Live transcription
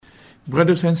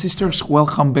Brothers and sisters,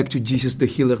 welcome back to Jesus the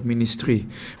Healer Ministry.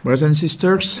 Brothers and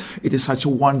sisters, it is such a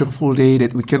wonderful day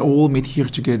that we can all meet here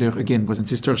together again. Brothers and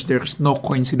sisters, there is no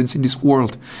coincidence in this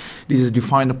world. This is a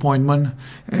divine appointment.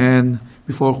 And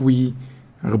before we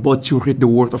are about to read the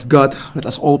Word of God, let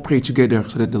us all pray together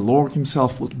so that the Lord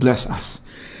Himself would bless us.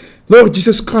 Lord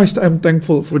Jesus Christ, I am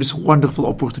thankful for this wonderful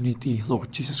opportunity.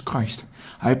 Lord Jesus Christ,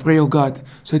 I pray, O God,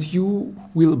 so that you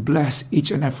will bless each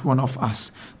and every one of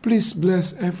us. Please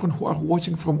bless everyone who are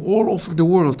watching from all over the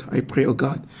world. I pray, O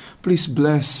God, please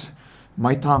bless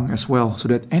my tongue as well, so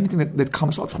that anything that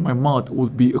comes out from my mouth will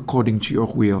be according to your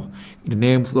will. In the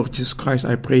name of Lord Jesus Christ,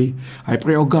 I pray. I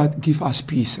pray, O God, give us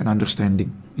peace and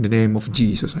understanding. In the name of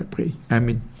Jesus, I pray.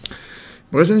 Amen.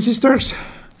 Brothers and sisters,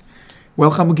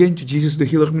 welcome again to Jesus the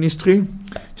Healer Ministry.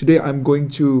 Today I'm going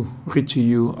to read to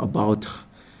you about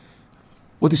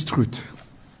what is truth.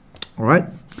 Alright?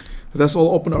 Let us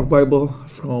all open our Bible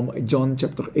from John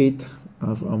chapter 8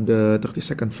 from the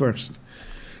 32nd verse.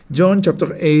 John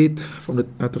chapter 8 from the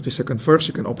 32nd verse.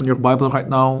 You can open your Bible right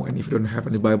now, and if you don't have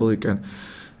any Bible, you can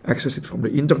access it from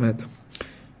the internet.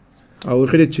 I will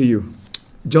read it to you.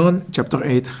 John chapter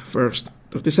 8 verse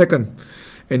 32nd.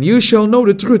 And you shall know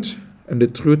the truth, and the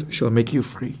truth shall make you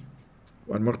free.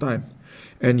 One more time.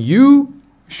 And you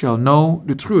shall know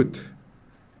the truth,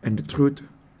 and the truth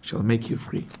shall make you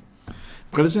free.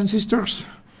 Brothers and sisters,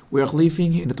 we are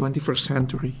living in the 21st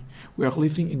century. We are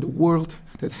living in the world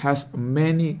that has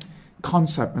many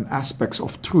concepts and aspects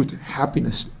of truth,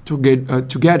 happiness,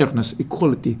 togetherness,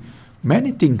 equality.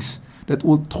 Many things that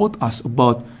will taught us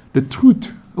about the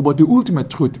truth, about the ultimate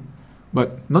truth.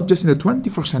 But not just in the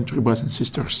 21st century, brothers and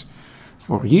sisters.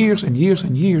 For years and years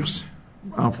and years,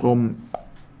 from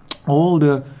all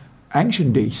the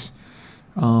ancient days,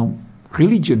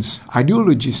 religions,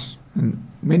 ideologies, and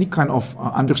many kind of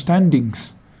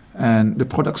understandings and the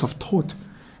products of thought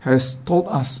has told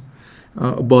us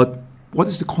about what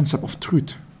is the concept of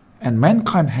truth. And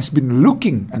mankind has been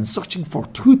looking and searching for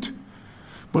truth.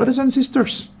 Brothers and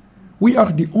sisters, we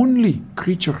are the only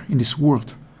creature in this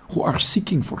world who are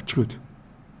seeking for truth.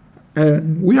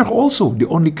 And we are also the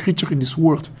only creature in this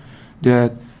world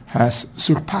that has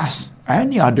surpassed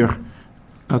any other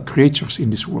creatures in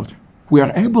this world. We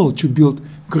are able to build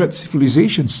great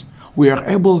civilizations. We are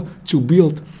able to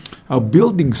build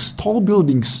buildings, tall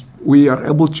buildings. We are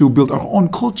able to build our own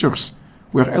cultures.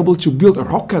 We are able to build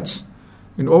rockets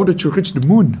in order to reach the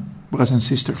moon, brothers and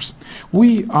sisters.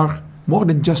 We are more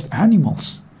than just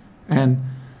animals. And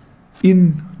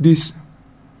in this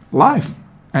life,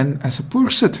 and as a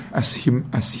person, as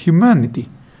humanity,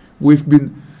 we've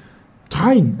been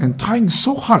trying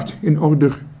so hard in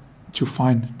order to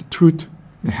find the truth,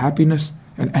 the happiness,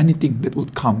 and anything that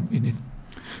would come in it.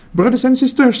 Brothers and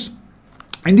sisters,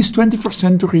 in this 21st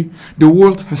century, the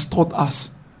world has taught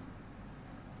us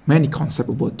many concepts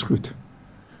about truth.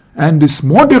 And this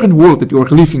modern world that you are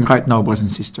living right now, brothers and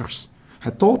sisters,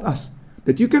 has taught us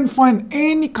that you can find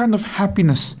any kind of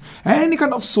happiness, any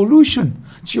kind of solution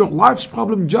to your life's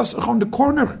problem just around the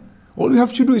corner. All you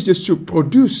have to do is just to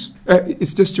produce,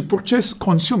 it's just to purchase,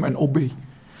 consume, and obey.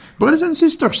 Brothers and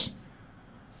sisters,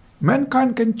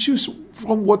 mankind can choose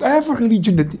from whatever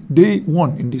religion that they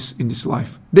want in this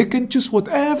life. They can choose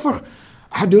whatever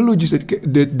ideologies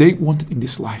that they wanted in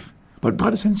this life. But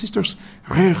brothers and sisters,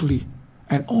 rarely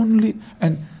and only,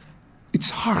 and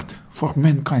it's hard for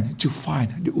mankind to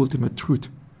find the ultimate truth.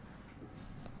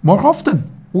 More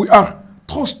often, we are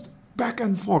tossed back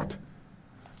and forth.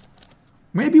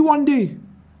 Maybe one day,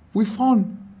 we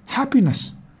found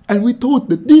happiness, and we thought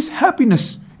that this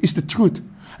happiness is the truth.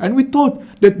 And we thought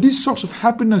that this source of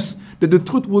happiness, that the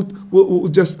truth will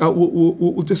just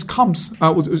come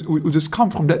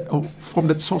from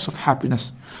that source of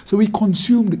happiness. So we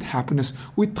consume that happiness.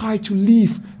 We try to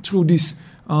live through this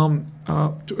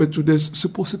to this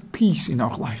supposed peace in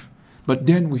our life. But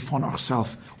then we found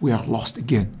ourselves, we are lost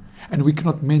again. And we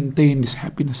cannot maintain this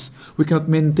happiness. We cannot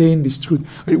maintain this truth.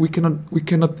 We cannot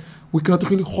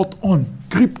really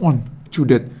grip on to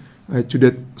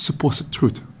that supposed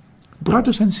truth.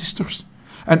 Brothers and sisters,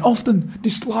 and often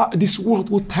this world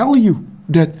will tell you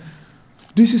that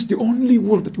this is the only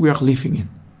world that we are living in.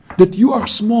 That you are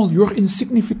small, you are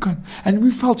insignificant. And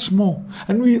we felt small.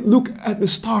 And we look at the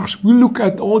stars, we look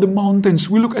at all the mountains,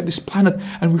 we look at this planet,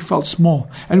 and we felt small.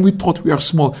 And we thought we are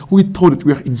small. We thought that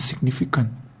we are insignificant.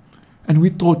 And we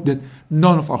thought that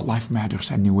none of our life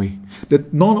matters anyway.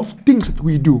 That none of things that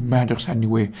we do matters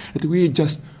anyway. That we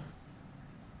just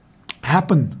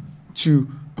happen to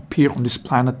appear on this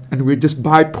planet, and we're just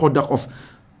byproduct of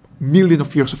millions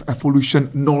of years of evolution,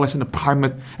 no less than a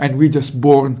primate, and we're just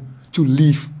born to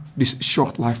live this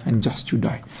short life and just to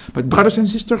die. But brothers and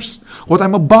sisters, what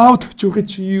I'm about to read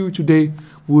to you today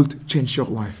would change your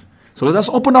life. So let us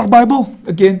open our Bible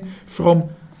again from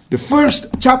the first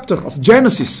chapter of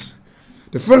Genesis.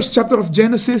 The first chapter of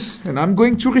Genesis, and I'm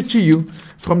going to read to you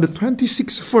from the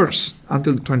 26th verse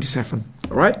until the 27th.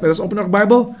 All right, let us open our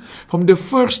Bible from the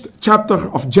first chapter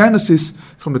of Genesis,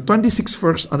 from the 26th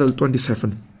verse until the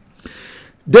 27th.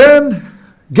 Then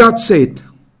God said,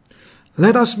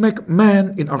 "Let us make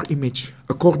man in our image,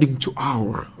 according to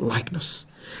our likeness.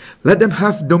 Let them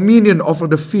have dominion over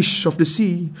the fish of the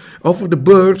sea, over the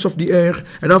birds of the air,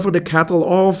 and over the cattle,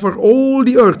 over all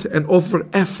the earth, and over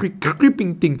every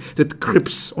creeping thing that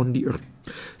creeps on the earth."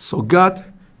 So God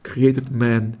created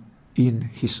man in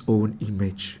his own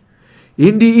image.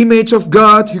 In the image of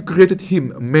God, he created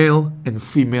him, male and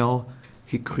female,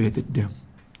 he created them.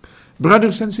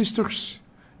 Brothers and sisters,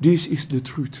 this is the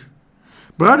truth.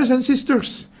 Brothers and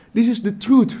sisters, this is the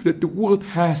truth that the world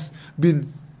has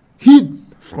been hid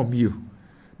from you.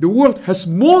 The world has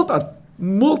molded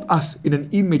us in an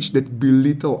image that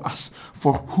belittle us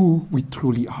for who we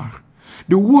truly are.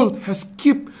 The world has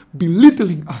keep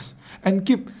belittling us and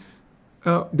keep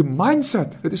the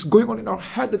mindset that is going on in our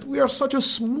head that we are such a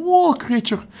small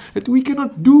creature, that we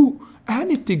cannot do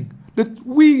anything, that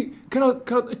we cannot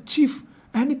achieve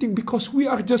anything because we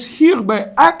are just here by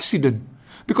accident.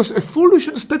 Because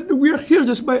evolution stated that we are here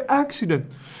just by accident.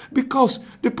 Because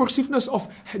the perceiveness of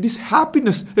this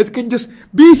happiness that can just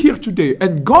be here today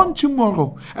and gone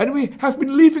tomorrow. And we have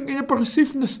been living in a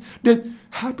perceiveness that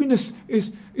happiness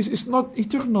is not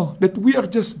eternal. That we are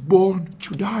just born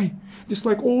to die. Just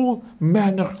like all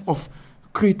manner of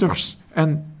creatures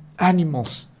and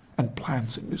animals and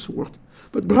plants in this world.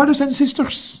 But brothers and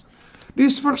sisters,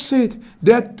 this verse said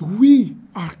that we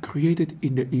are created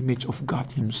in the image of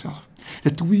God himself.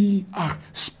 That we are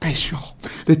special.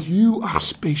 That you are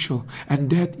special. And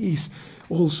that is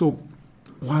also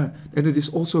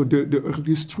the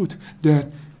earliest truth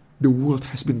that the world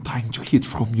has been trying to hide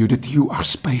from you. That you are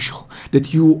special.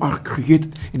 That you are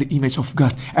created in the image of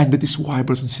God. And that is why,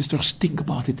 brothers and sisters, think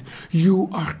about it. You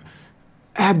are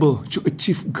able to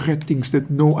achieve great things that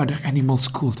no other animals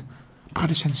could.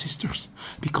 Brothers and sisters,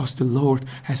 because the Lord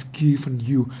has given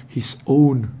you his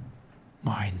own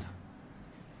mind.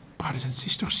 Brothers and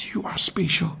sisters, you are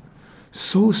special.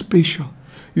 So special.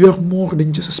 You are more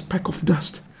than just a speck of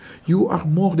dust. You are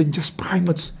more than just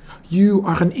primates. You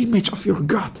are an image of your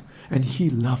God. And he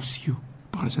loves you,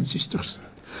 brothers and sisters.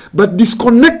 But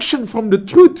disconnection from the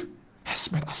truth has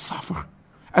made us suffer.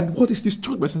 And what is this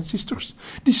truth, brothers and sisters?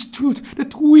 This truth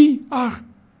that we are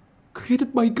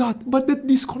created by God, but that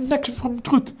disconnection from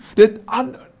truth, that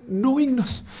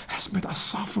unknowingness has made us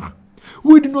suffer.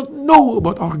 We do not know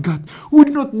about our God. We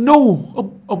do not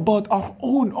know about our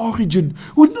own origin.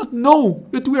 We do not know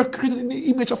that we are created in the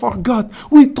image of our God.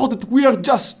 We thought that we are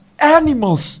just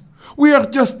animals. We are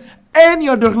just any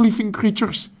other living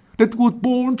creatures that were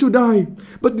born to die.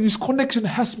 But this connection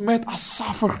has made us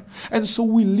suffer. And so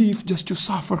we live just to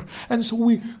suffer. And so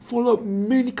we follow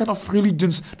many kind of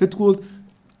religions that will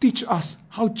teach us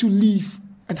how to live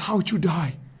and how to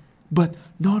die. But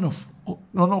none of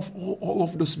all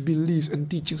of those beliefs and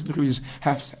teachings of the religions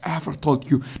have ever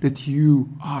taught you that you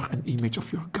are an image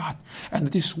of your God. And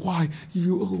that is why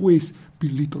you always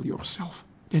belittle yourself.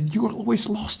 And you are always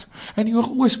lost. And you are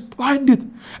always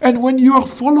blinded. And when you are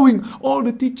following all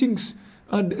the teachings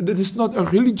that is not a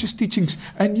religious teachings,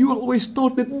 and you are always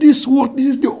taught that this world, this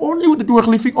is the only world that we are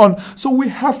living on. So we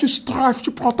have to strive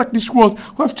to protect this world.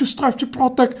 We have to strive to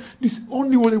protect this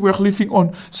only world that we are living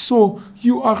on. So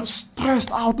you are stressed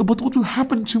out about what will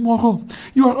happen tomorrow.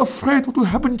 You are afraid what will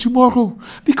happen tomorrow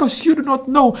because you do not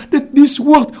know that this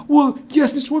world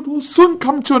will soon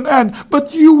come to an end,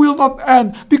 but you will not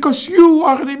end because you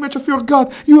are an image of your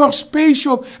God. You are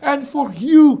special, and for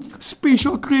you,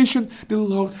 special creation, the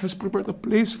Lord has prepared a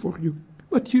place for you.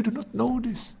 But you do not know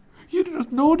this. You do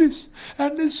not know this.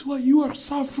 And that's why you are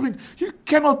suffering. You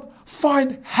cannot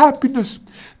find happiness.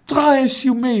 Try as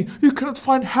you may, you cannot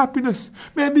find happiness.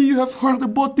 Maybe you have heard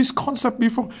about this concept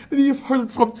before. Maybe you've heard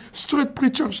it from street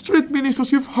preachers, street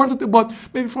ministers. You've heard it about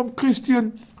maybe from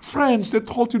Christian friends that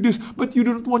told you this, but you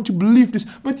do not want to believe this.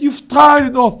 But you've tried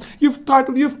it all. You've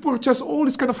purchased all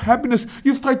this kind of happiness.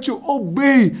 You've tried to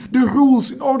obey the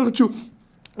rules in order to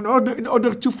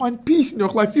find peace in your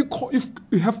life. You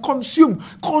have consume,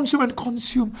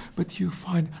 but you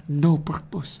find no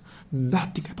purpose,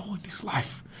 nothing at all in this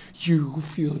life. You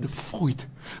feel the void.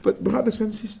 But brothers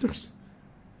and sisters,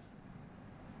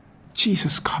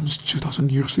 Jesus comes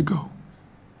 2,000 years ago.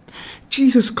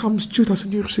 Jesus comes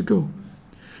 2,000 years ago.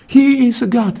 He is a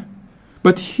God,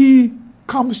 but he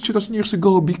comes 2,000 years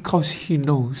ago because he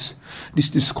knows this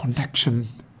disconnection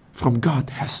from God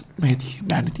has made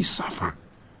humanity suffer.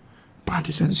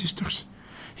 Brothers and sisters,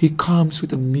 he comes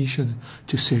with a mission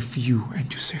to save you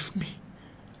and to save me.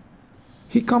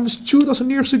 He comes 2,000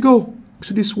 years ago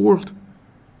to this world.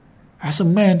 As a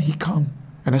man, he comes,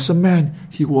 and as a man,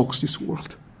 he walks this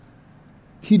world.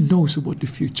 He knows about the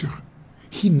future.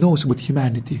 He knows about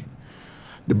humanity.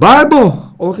 The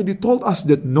Bible already told us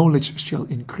that knowledge shall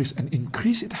increase, and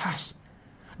increase it has.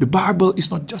 The Bible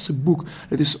is not just a book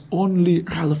that is only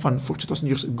relevant for 2,000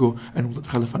 years ago and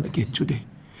not relevant again today.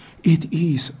 It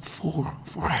is for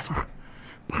forever.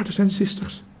 Brothers and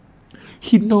sisters,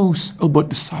 he knows about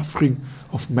the suffering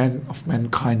of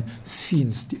mankind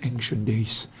since the ancient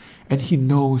days. And he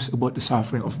knows about the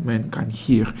suffering of mankind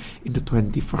here in the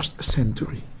 21st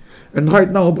century. And right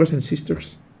now, brothers and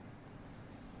sisters,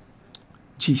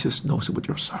 Jesus knows about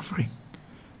your suffering.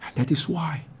 And that is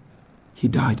why he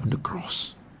died on the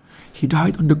cross. He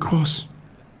died on the cross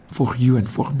for you and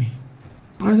for me.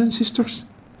 Brothers and sisters,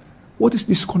 what is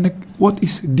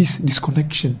this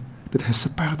disconnection that has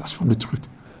separated us from the truth?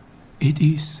 It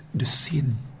is the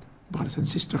sin, brothers and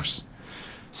sisters.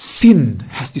 Sin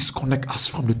has disconnected us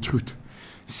from the truth.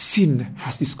 Sin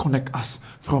has disconnected us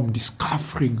from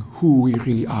discovering who we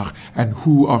really are and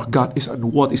who our God is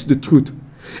and what is the truth.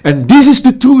 And this is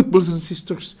the truth, brothers and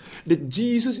sisters, that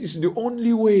Jesus is the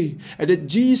only way, and that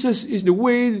Jesus is the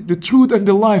way, the truth, and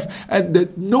the life, and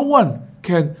that no one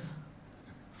can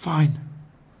find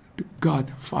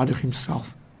God, Father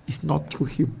himself, if not through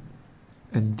him.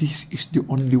 And this is the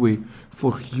only way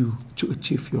for you to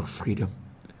achieve your freedom.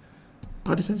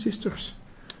 Brothers and sisters,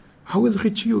 I will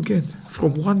read to you again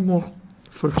from one more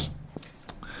verse.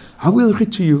 I will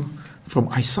read to you from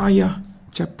Isaiah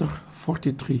chapter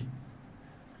 43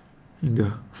 in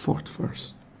the 4th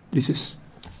verse. This is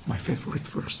my favorite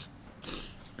verse.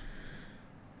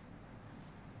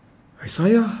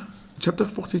 Isaiah chapter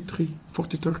 43,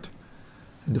 43rd,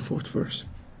 and the 4th verse.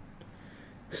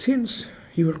 Since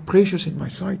you were precious in my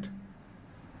sight,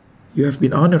 you have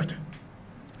been honored,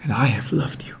 and I have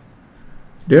loved you.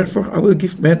 Therefore I will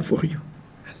give men for you,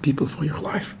 and people for your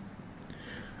life.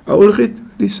 I will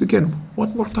read this again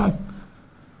one more time.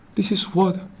 This is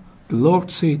what the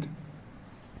Lord said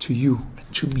to you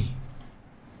and to me.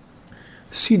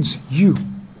 Since you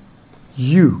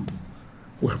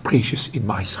were precious in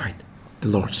my sight, the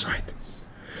Lord's sight,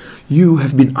 you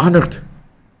have been honored,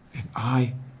 and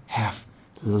I have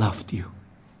loved you.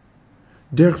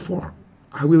 Therefore,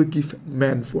 I will give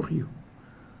men for you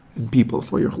and people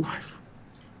for your life.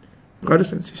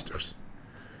 Brothers and sisters,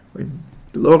 when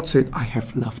the Lord said, I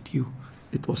have loved you,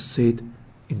 it was said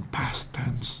in past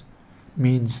tense,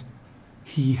 means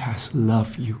he has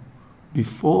loved you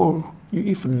before you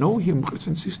even know him, brothers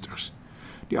and sisters.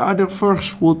 The other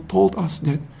verse told us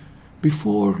that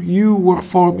before you were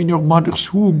formed in your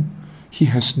mother's womb, he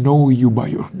has known you by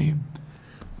your name.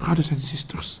 Brothers and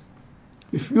sisters,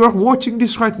 if you are watching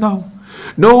this right now,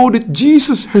 know that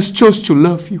Jesus has chosen to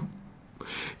love you.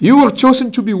 You are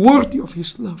chosen to be worthy of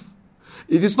his love.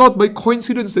 It is not by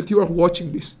coincidence that you are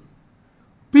watching this.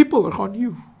 People around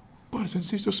you, brothers and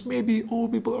sisters, maybe all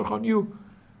people around you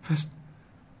has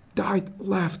died,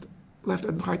 left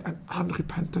and right and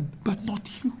unrepentant, but not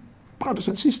you, brothers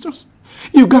and sisters.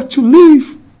 You got to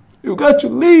live. You got to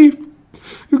live.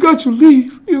 You got to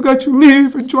live. You got to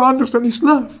live and to understand his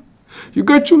love. You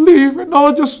got to live, and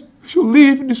not just you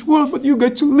live in this world, but you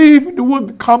got to live in the world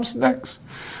that comes next.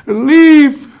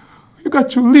 Live. You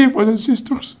got to live, brothers and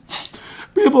sisters.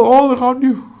 People all around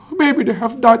you, maybe they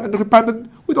have died and repented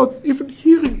without even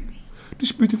hearing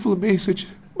this beautiful message.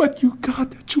 But you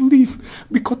got to live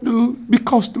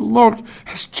because the Lord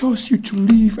has chosen you to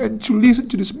live and to listen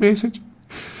to this message.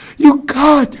 You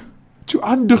got to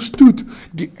understood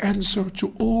the answer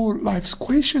to all life's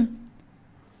questions.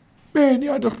 Many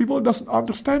other people doesn't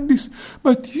understand this,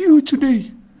 but you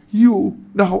today, you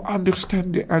now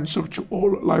understand the answer to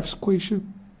all life's questions.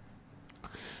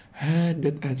 And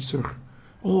that answer,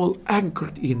 all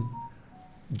anchored in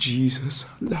Jesus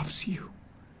loves you.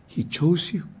 He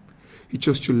chose you. He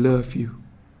chose to love you.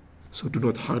 So do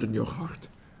not harden your heart.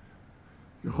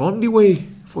 Your only way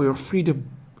for your freedom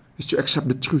is to accept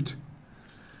the truth.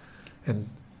 And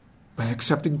by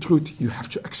accepting truth, you have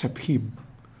to accept him.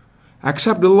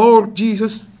 Accept the Lord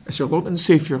Jesus as your Lord and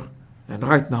Savior. And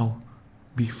right now,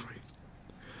 be free.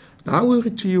 Now I will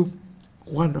read to you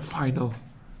one final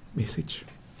message.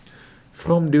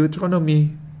 From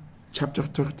Deuteronomy chapter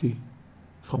 30,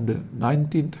 from the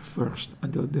 19th verse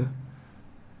until the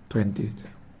 20th.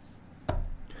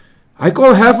 I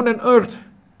call heaven and earth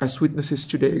as witnesses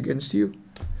today against you,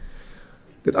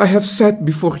 that I have set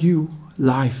before you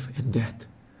life and death,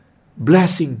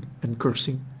 blessing and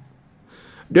cursing.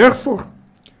 Therefore,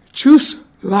 choose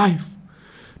life,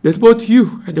 that both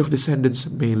you and your descendants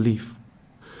may live,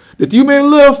 that you may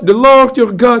love the Lord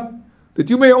your God, that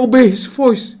you may obey his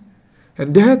voice,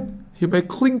 and that you may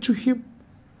cling to him.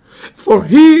 For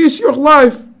he is your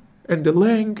life and the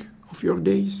length of your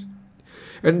days,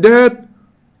 and that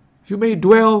you may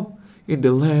dwell in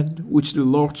the land which the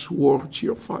Lord swore to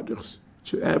your fathers,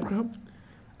 to Abraham,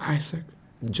 Isaac,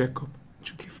 and Jacob,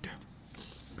 to give them.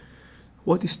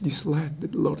 What is this land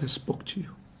that the Lord has spoke to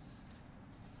you?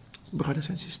 Brothers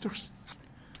and sisters,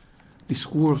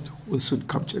 this word will soon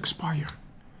come to expire.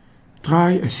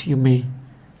 Try as you may,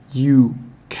 you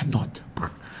cannot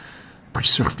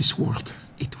preserve this word.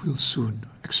 It will soon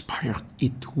expire.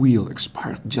 It will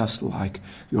expire just like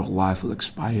your life will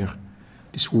expire.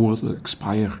 This world will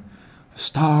expire.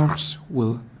 Stars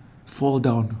will fall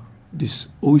down. This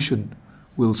ocean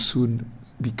will soon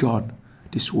be gone.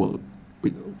 This world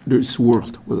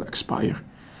will expire.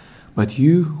 But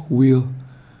you will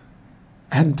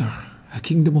enter a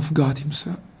kingdom of God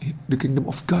himself, the kingdom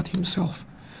of God himself,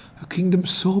 a kingdom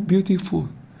so beautiful,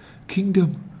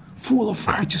 kingdom full of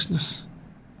righteousness,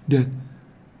 that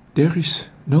there is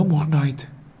no more night,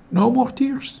 no more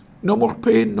tears, no more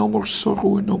pain, no more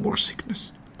sorrow, and no more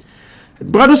sickness. And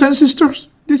brothers and sisters,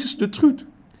 this is the truth.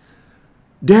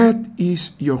 That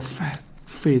is your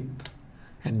faith,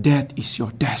 and that is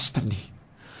your destiny.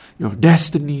 Your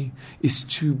destiny is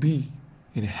to be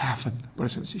in heaven,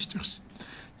 brothers and sisters,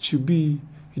 to be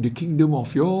in the kingdom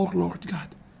of your Lord God,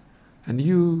 and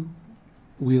you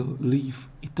will live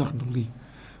eternally,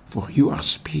 for you are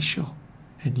special,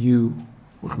 and you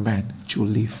were meant to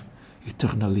live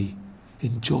eternally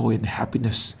in joy and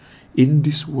happiness in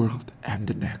this world and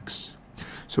the next.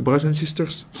 So, brothers and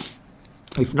sisters,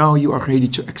 if now you are ready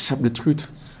to accept the truth,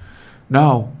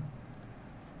 now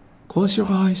close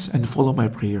your eyes and follow my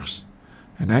prayers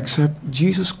and accept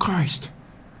Jesus Christ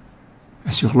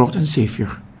as your Lord and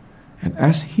Savior. And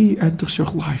as he enters your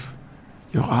life,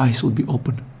 your eyes will be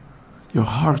open, your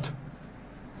heart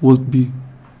will be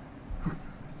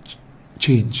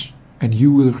changed, and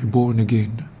you will be born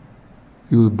again.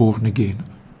 You will be born again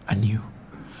anew.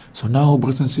 So now,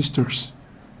 brothers and sisters,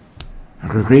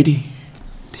 are you ready?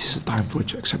 This is the time for you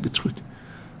to accept the truth.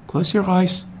 Close your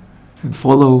eyes and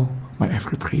follow my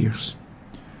every prayers.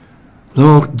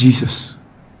 Lord Jesus,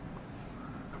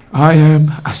 I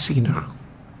am a sinner.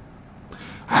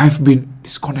 I have been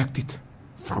disconnected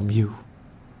from you.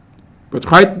 But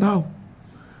right now,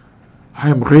 I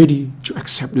am ready to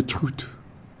accept the truth.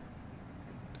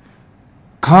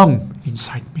 Come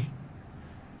inside me.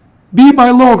 Be my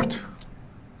Lord.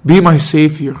 Be my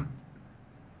Savior.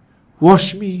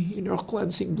 Wash me in your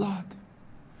cleansing blood.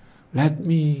 Let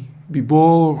me be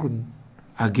born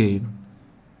again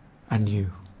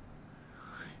anew.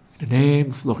 In the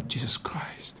name of Lord Jesus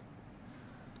Christ,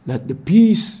 let the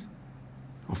peace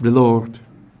of the Lord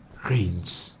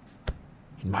reigns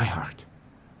in my heart.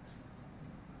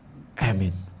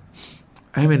 Amen.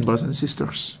 Amen, brothers and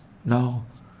sisters. Now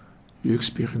you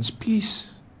experience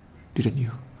peace, didn't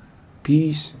you?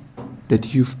 Peace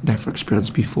that you've never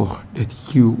experienced before,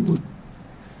 that you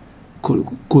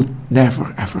could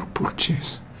never ever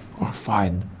purchase or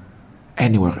find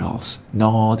anywhere else,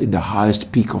 not in the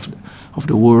highest peak of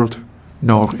the world,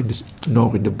 nor in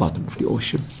the bottom of the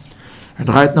ocean. And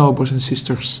right now, brothers and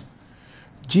sisters,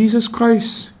 Jesus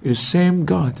Christ is the same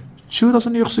God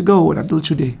 2,000 years ago and until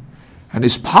today. And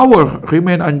his power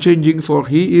remains unchanging, for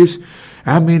he is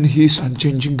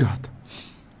unchanging God.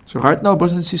 So right now,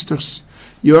 brothers and sisters,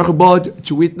 you are about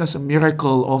to witness a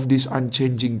miracle of this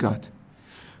unchanging God.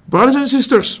 Brothers and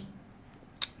sisters,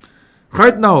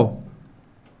 right now,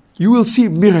 you will see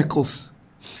miracles.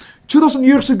 2,000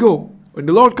 years ago, when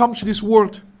the Lord comes to this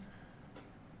world,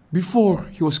 before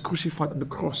he was crucified on the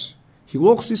cross, he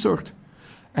walks this earth,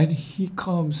 and he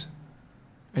comes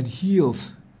and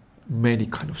heals many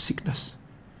kind of sickness.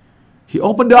 He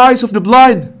opened the eyes of the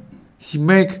blind. He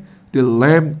make the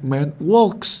lame man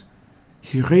walks.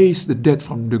 He raised the dead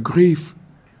from the grave,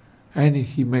 and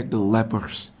he make the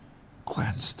lepers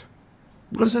cleansed.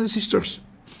 Brothers and sisters,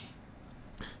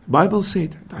 the Bible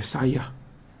said in Isaiah,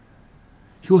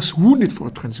 he was wounded for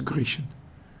transgression,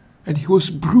 and he was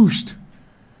bruised,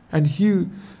 and he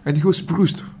was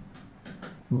bruised.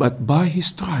 But by his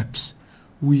stripes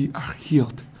we are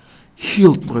healed.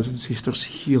 Healed, brothers and sisters,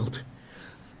 healed.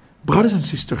 Brothers and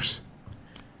sisters,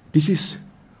 this is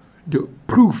the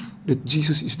proof that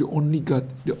Jesus is the only God,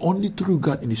 the only true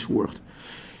God in this world.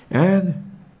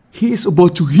 And he is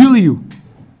about to heal you.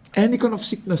 Any kind of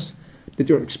sickness that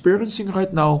you're experiencing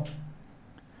right now,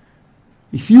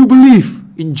 If you believe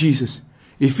in Jesus,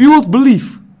 if you would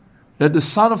believe that the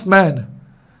Son of Man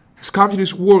has come to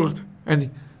this world and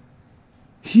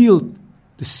healed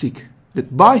the sick,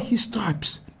 that by His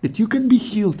stripes that you can be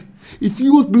healed, if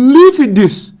you would believe in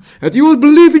this, that you would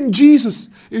believe in Jesus,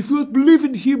 if you would believe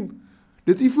in Him,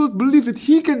 that if you would believe that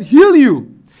He can heal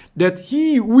you, that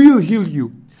He will heal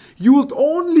you, you would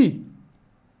only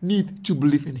need to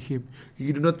believe in Him.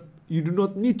 You do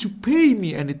not need to pay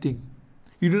me anything.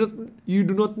 You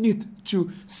do not need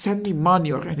to send me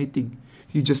money or anything.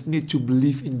 You just need to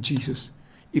believe in Jesus.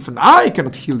 Even I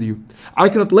cannot heal you. I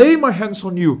cannot lay my hands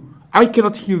on you. I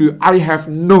cannot heal you. I have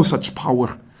no such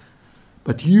power.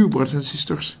 But you, brothers and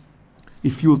sisters,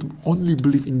 if you would only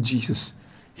believe in Jesus,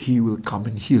 He will come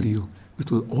and heal you. It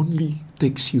will only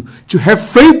take you to have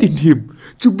faith in Him,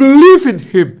 to believe in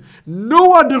Him.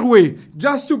 No other way,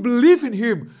 just to believe in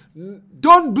Him.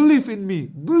 Don't believe in me.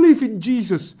 Believe in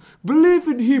Jesus. Believe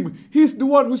in Him. He's the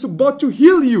one who's about to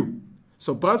heal you.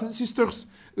 So, brothers and sisters,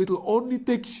 it will only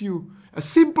take you a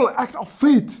simple act of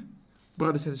faith,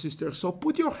 brothers and sisters. So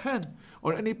put your hand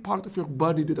on any part of your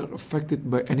body that are affected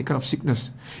by any kind of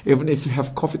sickness. Even if you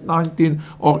have COVID-19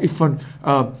 or even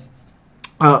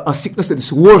a sickness that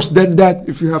is worse than that.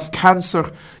 If you have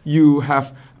cancer, you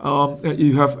have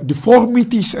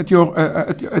deformities at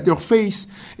your face.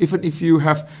 Even if you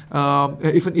have,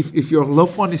 even if your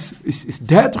loved one is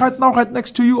dead right now, right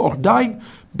next to you, or dying,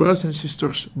 brothers and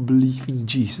sisters, believe in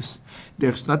Jesus.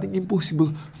 There's nothing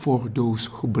impossible for those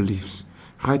who believes.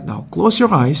 Right now, close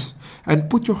your eyes and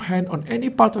put your hand on any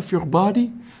part of your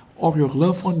body or your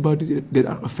loved one body that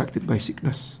are affected by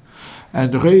sickness,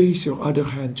 and raise your other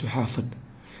hand to heaven.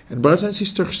 And brothers and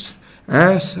sisters,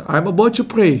 as I'm about to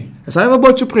pray,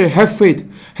 have faith.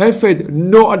 Have faith.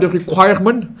 No other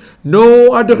requirement.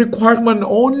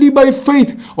 Only by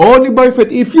faith.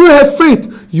 If you have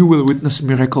faith, you will witness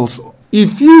miracles.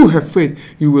 If you have faith,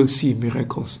 you will see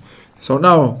miracles. So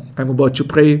now, I'm about to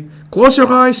pray. Close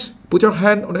your eyes. Put your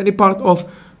hand on any part of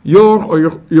your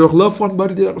loved one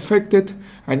body that are affected,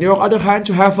 and your other hand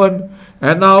to heaven.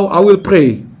 And now I will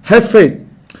pray. Have faith.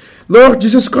 Lord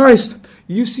Jesus Christ,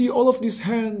 you see all of this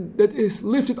hand that is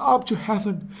lifted up to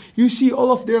heaven. You see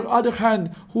all of their other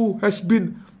hand who has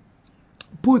been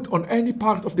put on any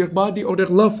part of their body or their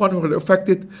loved one who are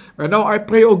affected. And now I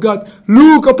pray, oh God,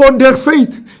 look upon their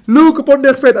faith.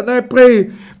 And I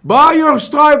pray, by your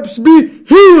stripes be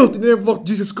healed in the name of Lord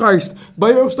Jesus Christ. By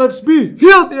your stripes be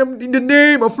healed in the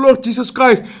name of Lord Jesus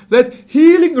Christ. Let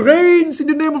healing reigns in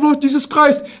the name of Lord Jesus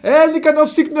Christ. Any kind of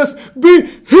sickness be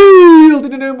healed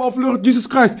in the name of Lord Jesus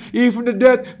Christ. Even the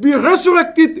dead be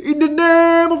resurrected in the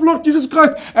name of Lord Jesus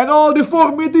Christ. And all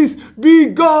deformities be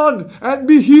gone and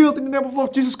be healed in the name of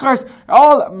Lord Jesus Christ.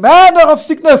 All manner of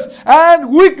sickness and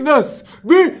weakness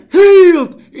be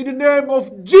healed in the name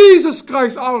of Jesus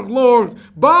Christ our Lord.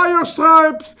 By your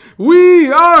stripes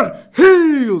we are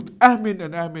healed. Amen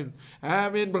and amen.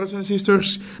 Amen, brothers and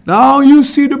sisters. Now you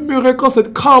see the miracles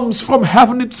that comes from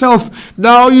heaven itself.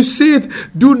 Now you see it.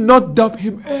 Do not doubt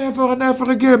Him ever and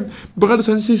ever again. Brothers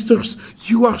and sisters,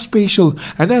 you are special.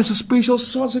 And as a special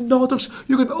sons and daughters,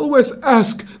 you can always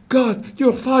ask God,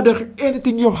 your Father,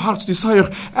 anything your heart's desire.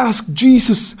 Ask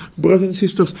Jesus, brothers and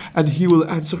sisters, and He will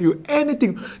answer you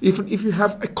anything. Even if you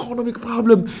have economic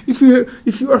problem, if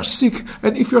you are sick,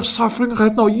 and if you are suffering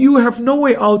right now, you have no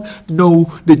way out.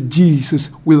 Know that Jesus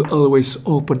will always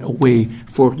open a way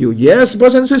for you. Yes,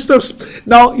 brothers and sisters.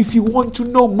 Now, if you want to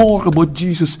know more about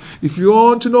Jesus, if you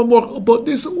want to know more about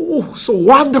this so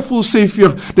wonderful Savior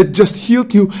that just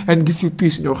healed you and give you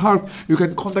peace in your heart, you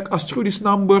can contact us through this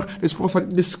number that's provided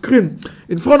in the screen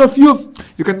in front of you.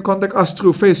 You can contact us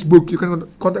through Facebook. You can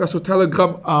contact us through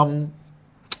Telegram,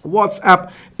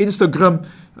 WhatsApp, Instagram.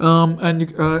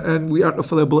 And we are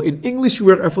available in English.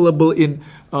 We are available in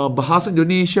Bahasa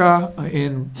Indonesia,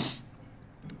 in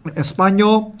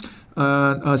Espagnol.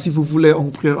 Si vous voulez en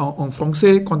prier en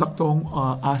français, contactons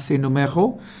à ces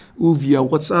numéros ou via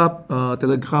WhatsApp,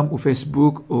 Telegram ou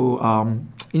Facebook ou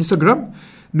Instagram.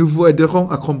 Nous vous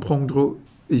aiderons à comprendre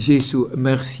Jésus.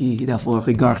 Merci d'avoir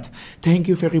regardé. Thank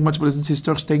you very much, brothers and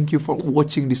sisters. Thank you for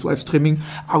watching this live streaming.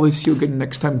 I will see you again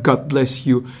next time. God bless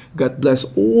you. God bless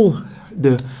all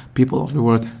the people of the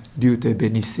world. Dieu te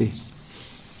bénisse.